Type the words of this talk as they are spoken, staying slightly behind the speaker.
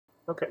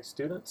Okay,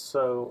 students,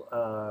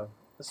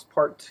 this is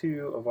part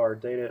 2 of our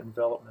data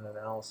envelopment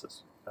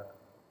analysis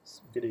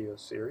video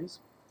series.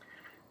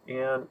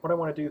 And what I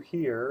want to do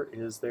here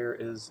is there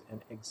is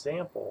an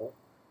example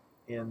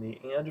in the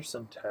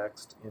Anderson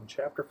text in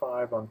chapter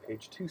 5 on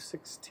page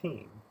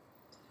 216,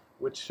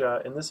 which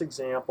in this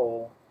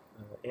example,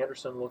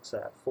 Anderson looks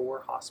at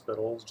 4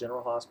 hospitals: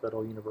 General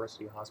Hospital,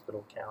 University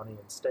Hospital, County,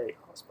 and State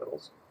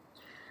hospitals.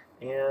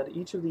 And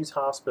each of these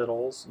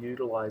hospitals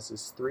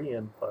utilizes 3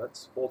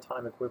 inputs: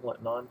 full-time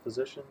equivalent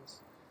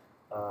non-physicians,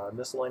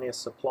 miscellaneous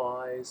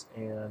supplies,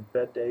 and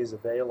bed days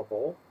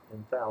available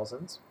in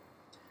thousands,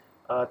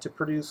 to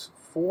produce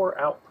 4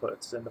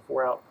 outputs. And the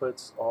 4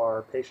 outputs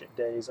are patient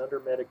days under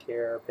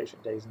Medicare,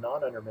 patient days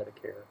not under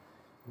Medicare,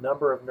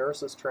 number of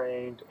nurses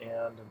trained,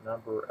 and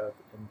number of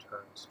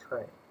interns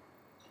trained.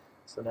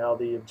 So now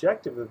the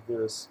objective of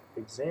this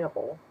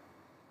example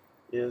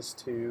is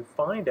to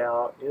find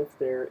out if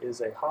there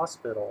is a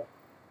hospital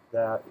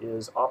that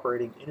is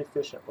operating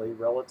inefficiently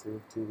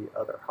relative to the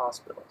other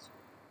hospitals.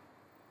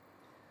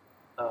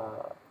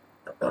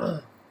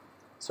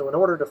 So in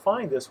order to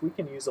find this, we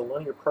can use a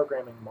linear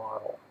programming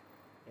model,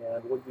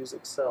 and we'll use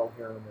Excel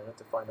here in a minute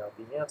to find out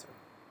the answer.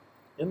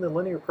 In the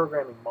linear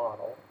programming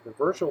model, the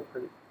virtual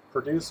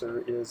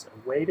producer is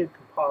a weighted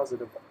composite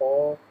of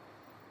all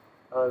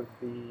of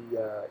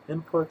the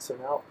inputs and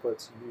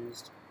outputs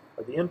used,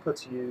 or the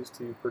inputs used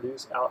to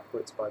produce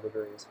outputs by the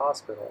various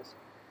hospitals.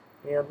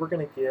 And we're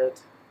going to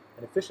get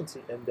an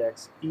efficiency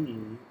index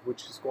E,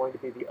 which is going to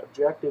be the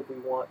objective we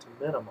want to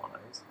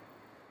minimize.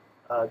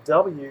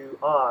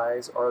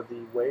 WIs are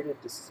the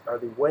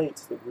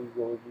weights that we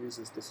will use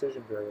as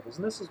decision variables.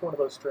 And this is one of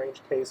those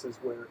strange cases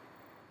where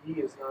E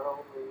is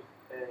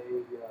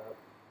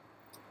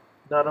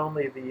not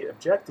only the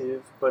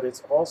objective, but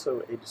it's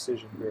also a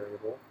decision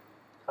variable,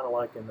 kind of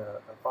like in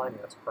a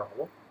finance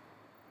problem.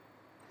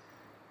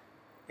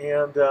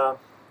 And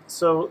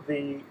so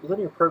the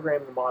linear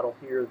programming model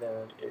here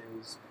then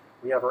is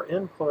we have our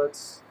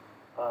inputs.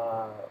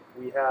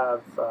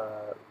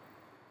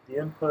 The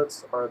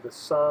inputs are the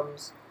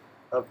sums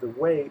of the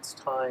weights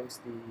times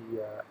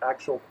the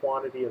actual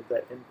quantity of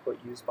that input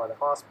used by the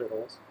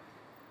hospitals.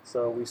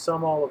 So we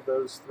sum all of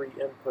those 3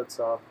 inputs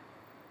up.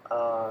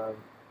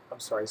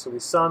 So we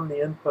sum the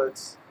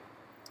inputs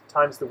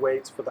times the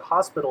weights for the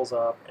hospitals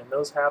up, and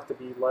those have to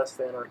be less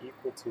than or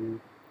equal to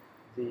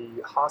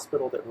the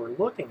hospital that we're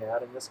looking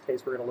at. In this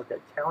case, we're going to look at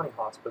county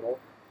hospital.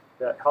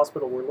 That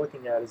hospital we're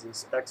looking at is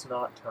this X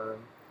naught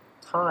term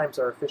times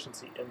our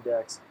efficiency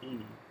index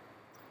E.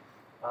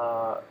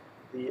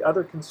 The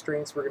other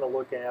constraints we're going to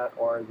look at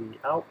are the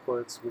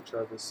outputs, which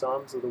are the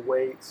sums of the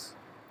weights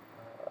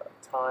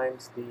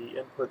times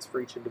the inputs for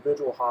each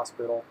individual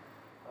hospital.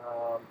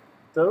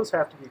 Those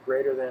have to be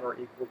greater than or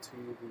equal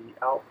to the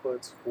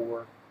outputs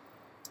for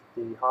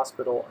the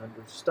hospital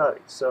under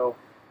study. So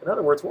in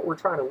other words, what we're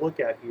trying to look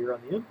at here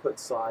on the input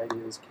side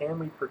is, can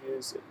we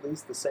produce at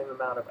least the same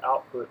amount of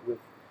output with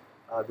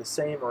the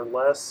same or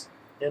less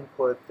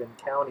input than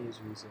county is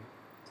using?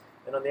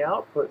 And on the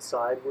output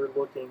side, we're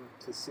looking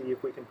to see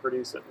if we can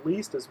produce at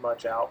least as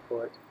much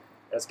output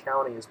as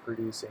county is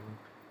producing,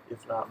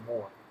 if not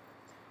more.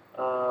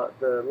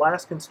 The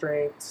last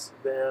constraints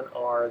then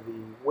are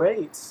the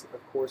weights.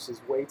 Of course,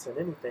 as weights in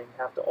anything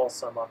have to all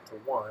sum up to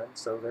 1,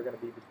 so they're going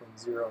to be between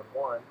 0 and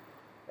 1,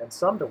 and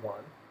sum to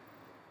 1.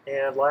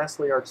 And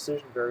lastly, our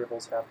decision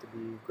variables have to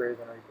be greater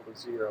than or equal to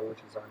 0,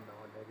 which is our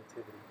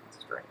non-negativity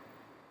constraint.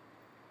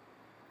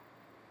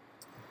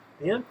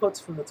 The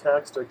inputs from the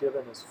text are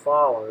given as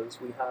follows.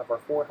 We have our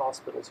 4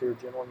 hospitals here: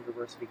 General,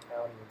 University,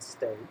 County, and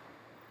State.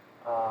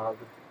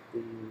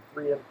 The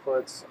 3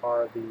 inputs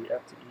are the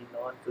FTE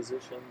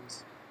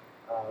non-physicians,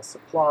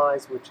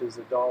 supplies, which is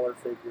a dollar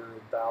figure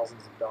in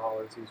thousands of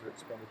dollars. These are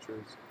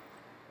expenditures,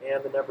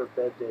 and the number of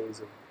bed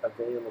days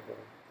available.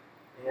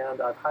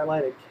 And I've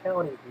highlighted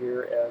county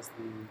here as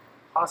the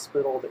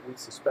hospital that we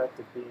suspect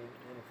of being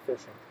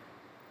inefficient.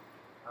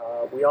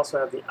 We also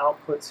have the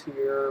outputs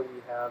here.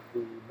 We have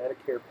the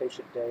Medicare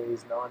patient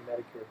days,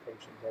 non-Medicare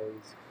patient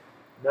days,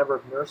 number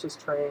of nurses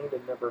trained,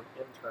 and number of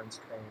interns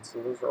trained.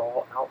 So those are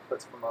all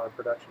outputs from our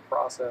production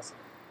process.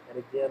 And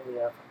again, we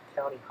have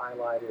county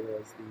highlighted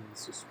as the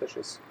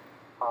suspicious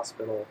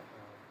hospital.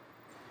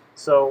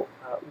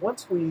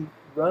 Once we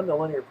run the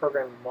linear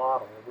programming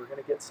model, we're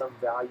going to get some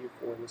value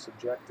for this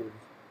objective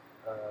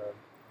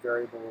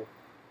variable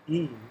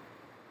E.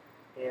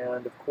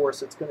 And of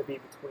course, it's going to be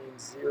between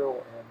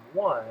 0 and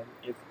 1.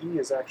 If E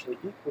is actually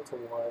equal to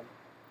 1,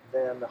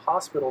 then the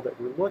hospital that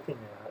we're looking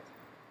at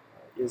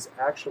is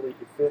actually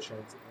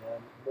efficient,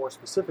 and more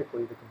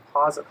specifically, the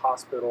composite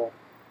hospital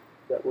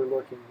that we're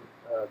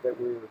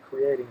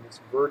creating, this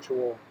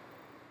virtual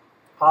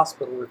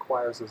hospital,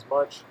 requires as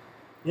much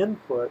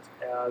input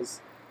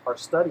as our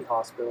study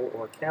hospital,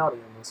 or county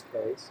in this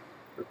case,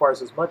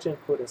 requires as much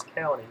input as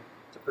county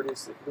to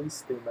produce at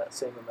least the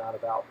same amount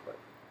of output.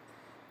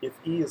 If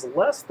E is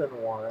less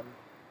than 1,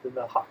 then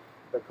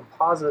the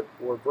composite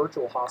or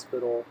virtual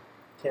hospital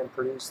can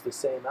produce the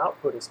same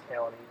output as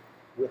county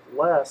with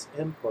less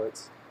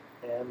inputs,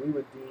 and we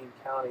would deem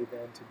county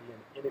then to be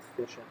an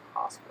inefficient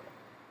hospital.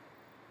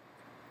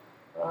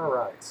 All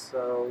right,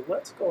 so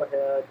let's go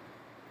ahead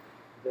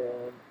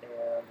then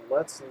and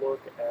let's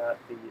look at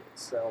the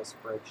Excel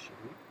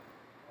spreadsheet.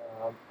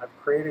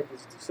 I've created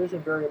these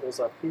decision variables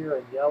up here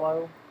in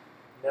yellow.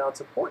 Now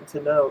it's important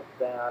to note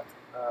that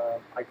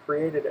I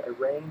created a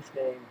range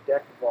named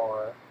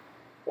decvar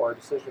for our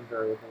decision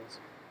variables,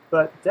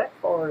 but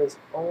decvar is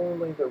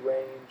only the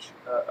range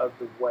of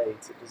the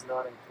weights. It does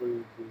not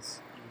include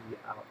this E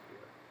out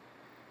here.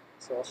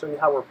 So I'll show you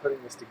how we're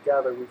putting this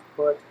together. We've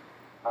put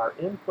our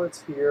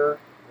inputs here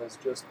as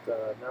just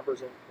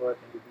numbers input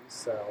into these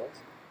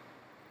cells.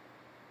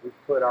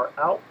 We've put our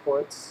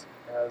outputs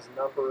as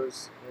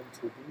numbers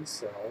into these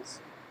cells.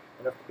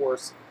 And of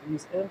course,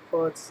 these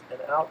inputs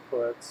and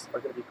outputs are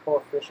going to be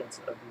coefficients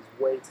of these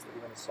weights that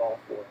we're going to solve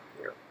for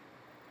here.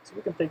 So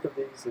we can think of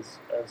these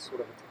as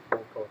sort of a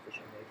typical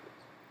coefficient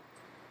matrix.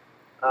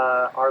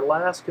 Our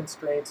last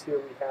constraints here,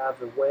 we have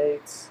the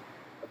weights.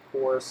 Of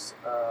course,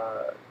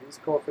 these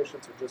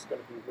coefficients are just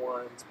going to be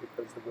 1s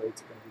because the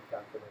weights are going to be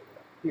calculated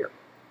up here.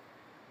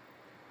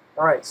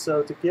 All right,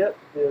 so to get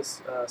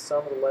this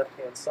sum on the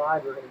left-hand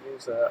side, we're going to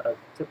use a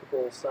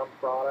typical sum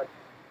product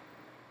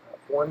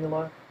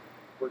formula.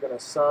 We're going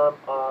to sum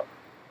up,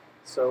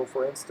 so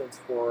for instance,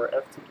 for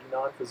FTE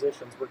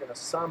non-physicians, we're going to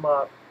sum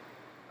up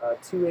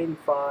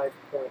 285.2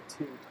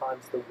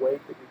 times the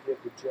weight that we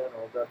give to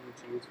general,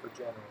 WG is for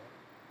general,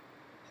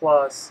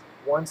 plus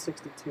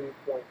 162.3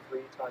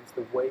 times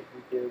the weight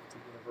we give to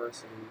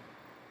university,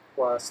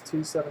 plus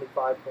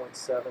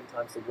 275.7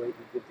 times the weight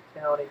we give to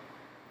county,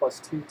 plus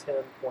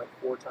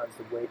 210.4 times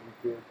the weight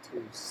we give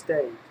to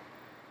state.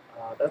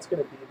 That's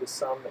going to be the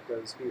sum that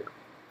goes here.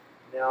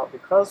 Now,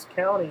 because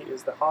county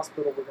is the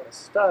hospital we're going to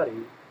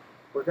study,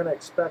 we're going to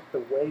expect the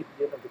weight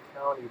given to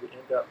county to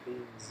end up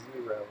being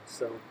 0.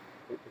 So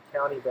the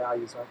county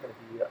values aren't going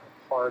to be a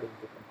part of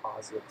the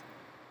composite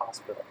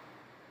hospital.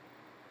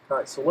 All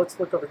right, so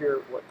let's look over here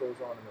at what goes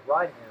on the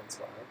right-hand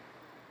side.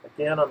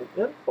 Again, on the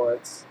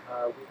inputs,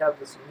 we have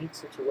this unique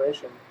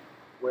situation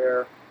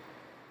where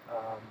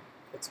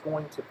it's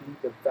going to be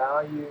the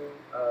value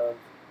of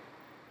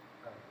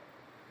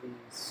the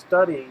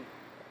study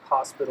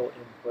hospital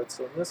input.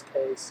 So in this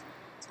case,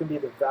 it's going to be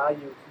the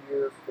value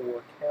here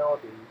for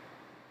county.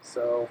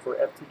 So for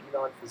FTE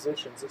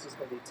non-physicians, this is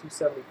going to be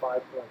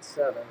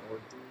 275.7 or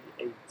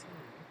D18. And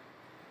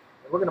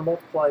we're going to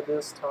multiply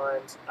this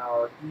times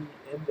our E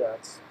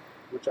index,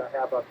 which I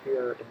have up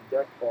here in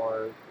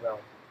decvar. Well,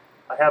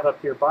 I have up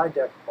here by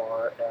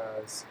decvar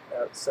as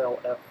at cell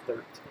F13.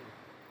 And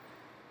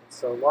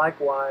so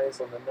likewise,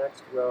 on the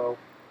next row,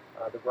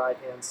 the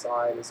right-hand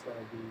side is going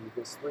to be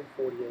this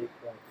 348.5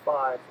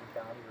 from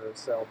county, or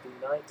cell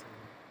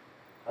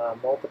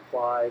D19,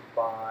 multiplied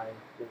by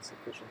this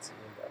efficiency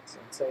index.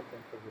 And same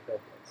thing for the bed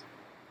days.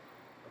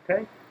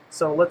 Okay,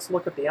 so let's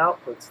look at the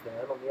outputs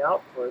then. On the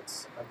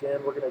outputs,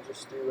 again, we're going to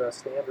just do a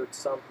standard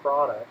sum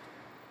product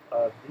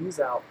of these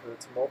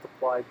outputs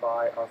multiplied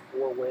by our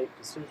 4 weight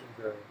decision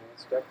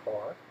variables,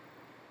 decvar.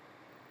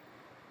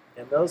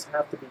 And those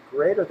have to be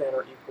greater than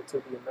or equal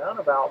to the amount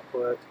of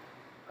output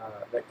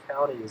that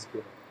county is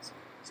giving us.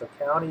 So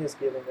county is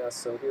giving us,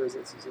 so here's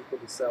this is equal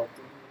to cell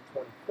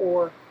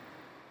D24,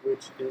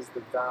 which is the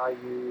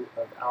value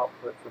of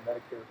output for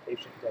Medicare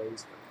patient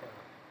days for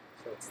county.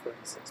 So it's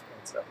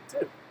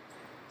 36.72.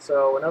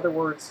 So in other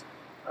words,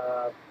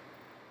 to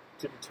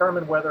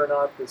determine whether or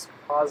not this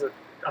composite,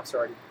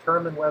 to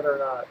determine whether or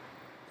not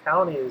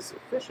county is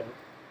efficient,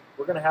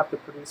 we're going to have to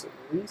produce at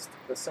least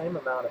the same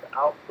amount of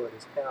output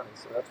as county.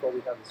 So that's why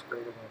we have this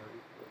greater than or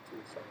equal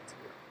to signs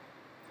here.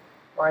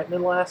 All right, and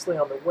then lastly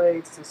on the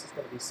weights, this is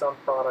going to be some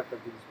product of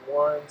these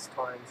 1s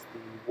times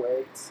the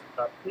weights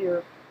up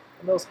here,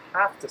 and those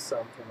have to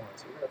sum to 1.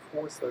 So we're going to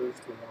force those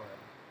to 1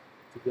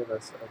 to give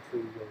us a true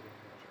weighting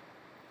measure.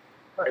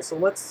 All right, so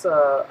let's,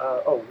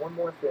 one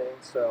more thing.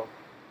 So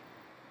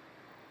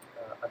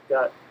I've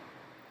got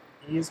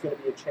E is going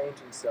to be a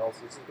changing cell,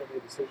 so this is going to be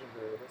a decision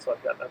variable, so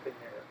I've got nothing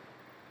there.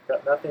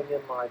 Got nothing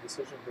in my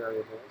decision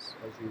variables,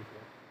 as usual.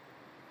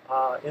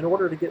 In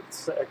order to get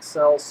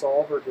Excel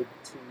solver to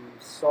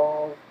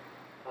solve,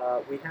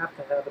 we have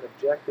to have an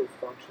objective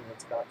function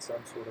that's got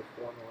some sort of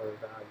formula or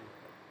value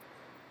in it.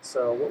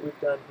 So what we've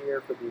done here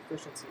for the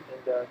efficiency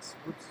index,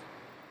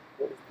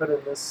 what we've put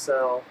in this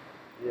cell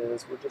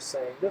is we're just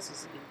saying this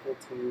is equal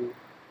to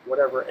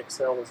whatever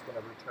Excel is going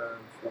to return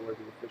for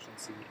the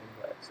efficiency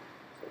index.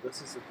 So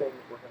this is the thing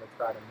that we're going to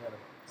try to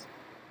minimize.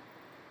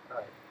 All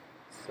right.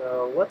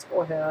 So let's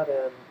go ahead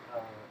and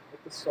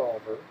hit the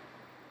solver.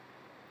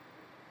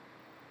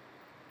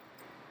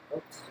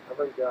 Oops, I've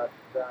already got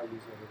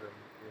values over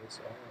here,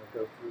 so I'm going to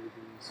go through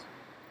these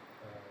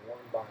one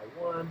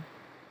by one.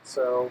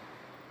 So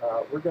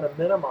we're going to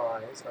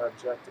minimize our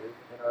objective,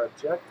 and our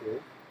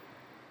objective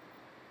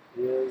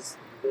is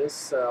this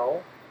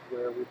cell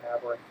where we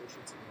have our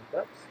efficiency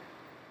index.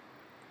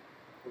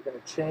 We're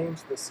going to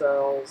change the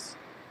cell's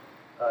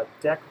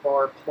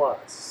decvar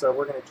plus, so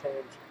we're going to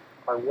change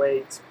our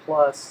weights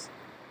plus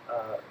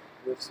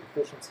this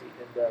efficiency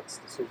index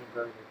decision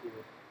variable here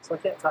So I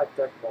can't type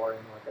deck bar in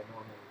like I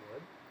normally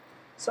would.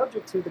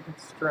 Subject to the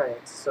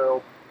constraints.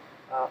 So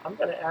I'm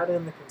going to add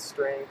in the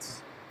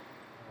constraints,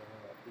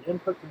 the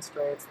input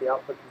constraints, the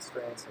output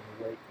constraints, and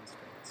the weight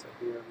constraints. So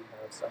here we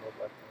have sum of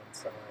left-hand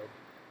side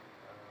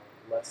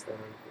less than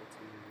or equal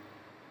to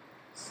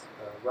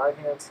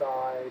right-hand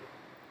side.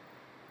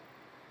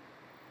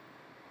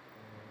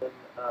 And then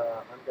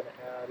I'm going to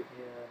add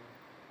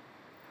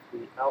in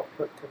the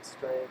output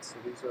constraints. So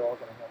these are all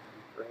going to have to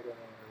be greater than or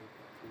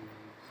equal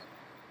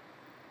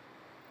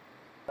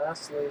to.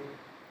 Lastly,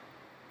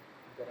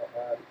 I'm going to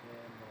add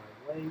in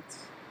my weights.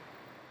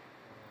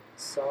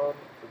 The sum of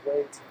the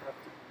weights have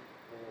to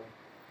equal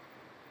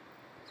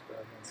this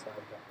right-hand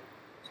side value,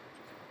 which is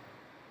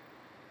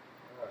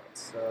 1. Alright,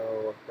 so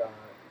I've got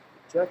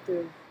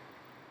objective,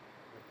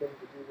 the thing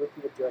to do with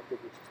the objective,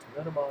 which is to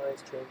minimize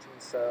changing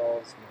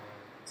cells, my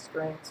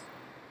constraints.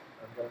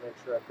 I'm going to make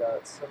sure I've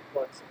got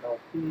simplex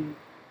LP,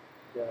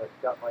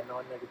 got my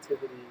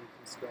non-negativity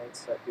constraints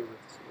set here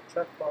with this little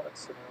checkbox,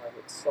 so now I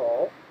hit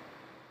solve.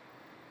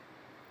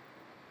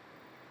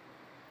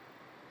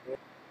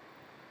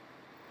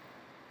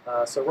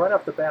 So right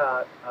off the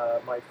bat,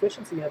 my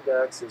efficiency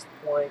index is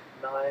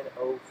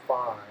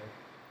 0.905.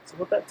 So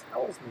what that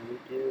tells me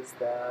is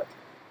that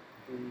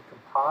the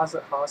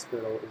composite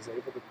hospital is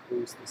able to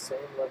produce the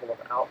same level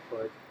of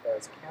output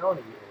as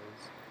county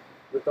is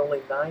with only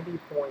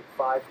 90.5%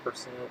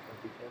 of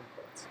the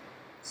inputs.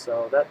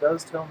 So that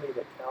does tell me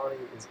that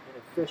county is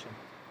inefficient.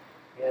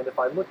 And if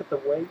I look at the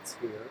weights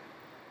here,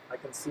 I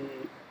can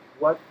see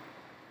what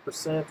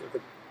percent of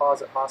the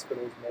composite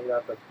hospital is made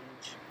up of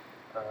each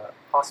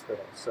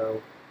hospital.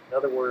 So in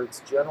other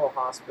words, general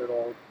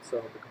hospital,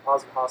 so the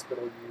composite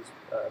hospital used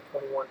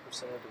 21%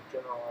 of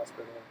general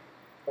hospital,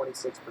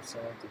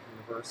 26% of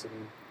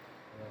university,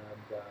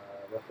 and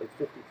roughly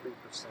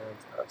 53%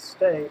 of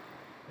state.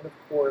 And of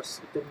course,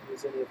 it didn't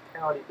use any of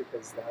county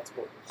because that's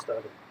what we're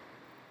studying.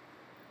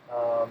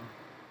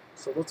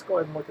 So let's go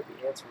ahead and look at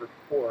the answer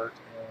report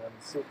and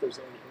see if there's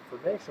any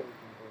information we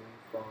can glean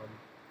from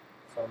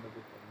some of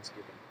the things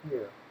given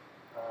here.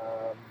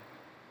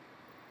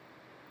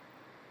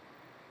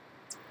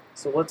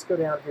 So let's go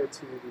down here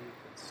to the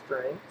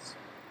constraints,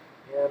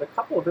 and a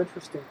couple of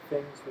interesting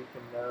things we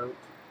can note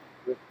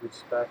with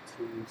respect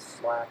to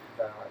slack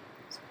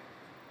values.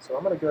 So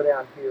I'm going to go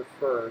down here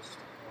first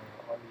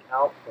on the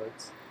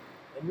outputs,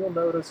 and you'll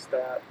notice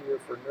that here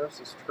for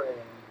nurses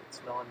trained,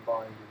 it's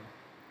non-binding,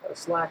 at a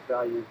slack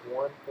value of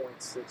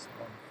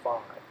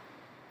 1.615.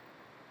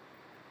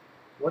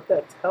 What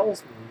that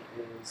tells me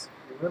is,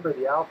 remember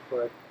the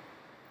output,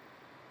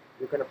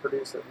 you're going to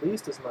produce at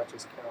least as much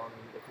as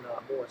county, if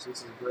not more. So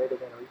this is greater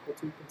than or equal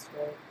to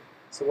constraint.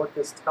 So what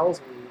this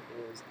tells me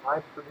is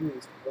I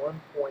produced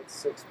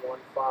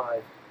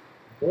 1.615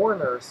 more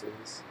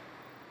nurses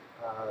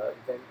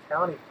than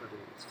county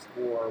produced,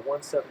 or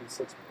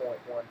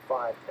 176.15.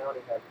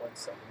 County had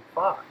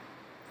 175.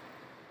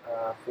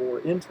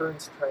 For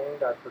interns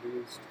trained, I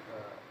produced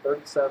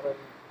 37,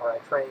 or I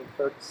trained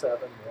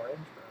 37 more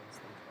interns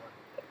than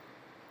county did.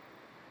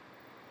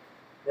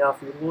 Now,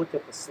 if you look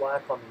at the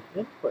slack on the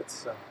input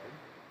side,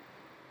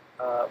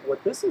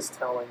 what this is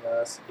telling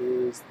us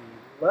is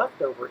the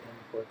leftover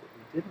input that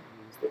we didn't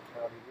use that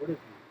county would have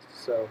used.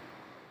 So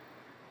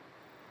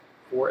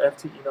for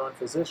FTE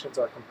non-physicians,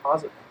 our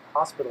composite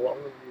hospital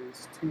only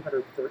used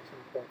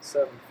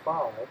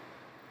 213.75,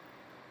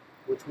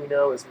 which we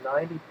know is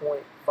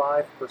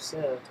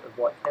 90.5% of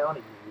what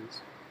county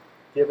used,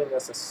 giving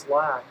us a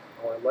slack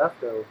or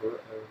leftover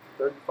of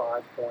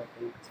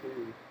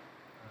 35.82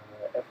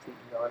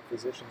 FTE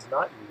non-physicians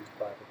not used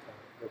by the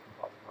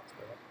composite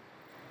hospital.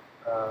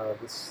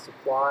 The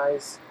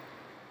supplies,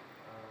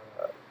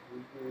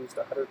 we used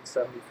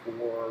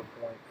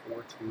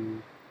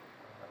 174.42.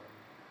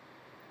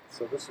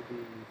 So this would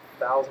be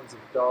thousands of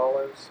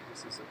dollars.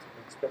 This is an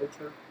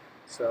expenditure.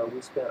 So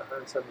we spent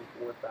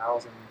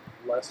 $174,000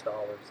 less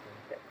dollars than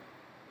county.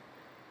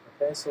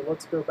 Okay, so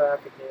let's go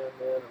back again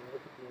then and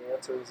look at the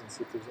answers and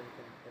see if there's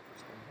anything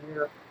interesting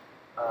here.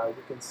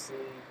 We can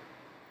see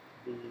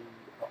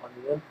on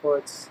the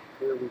inputs,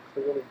 here we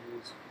clearly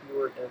use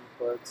fewer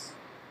inputs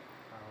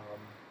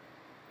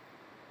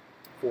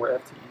for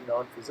FTE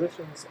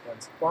non-physicians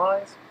and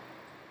supplies.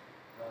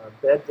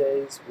 Bed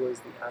days was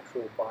the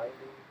actual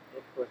binding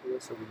input here,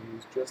 so we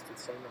used just the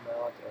same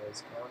amount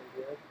as county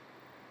did.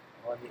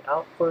 On the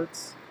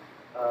outputs,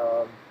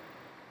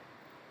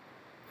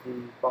 the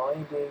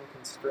binding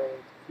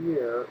constraint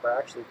here, or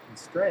actually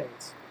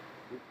constraints,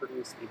 we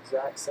produced the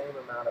exact same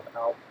amount of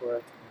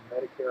output in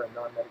Medicare and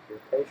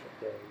non-Medicare patient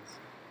days,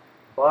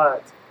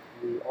 but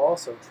we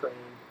also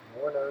trained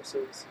more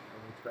nurses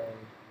and we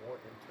trained more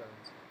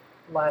interns.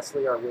 And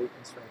lastly, our weight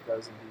constraint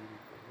does indeed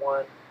equal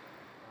 1.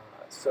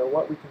 So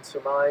what we can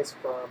surmise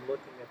from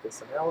looking at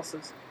this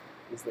analysis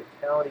is that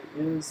county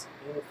is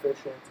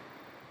inefficient,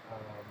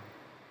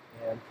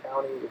 and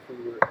county, if we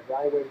were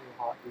evaluating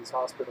these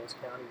hospitals,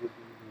 county would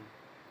be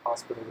the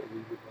hospital that we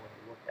would want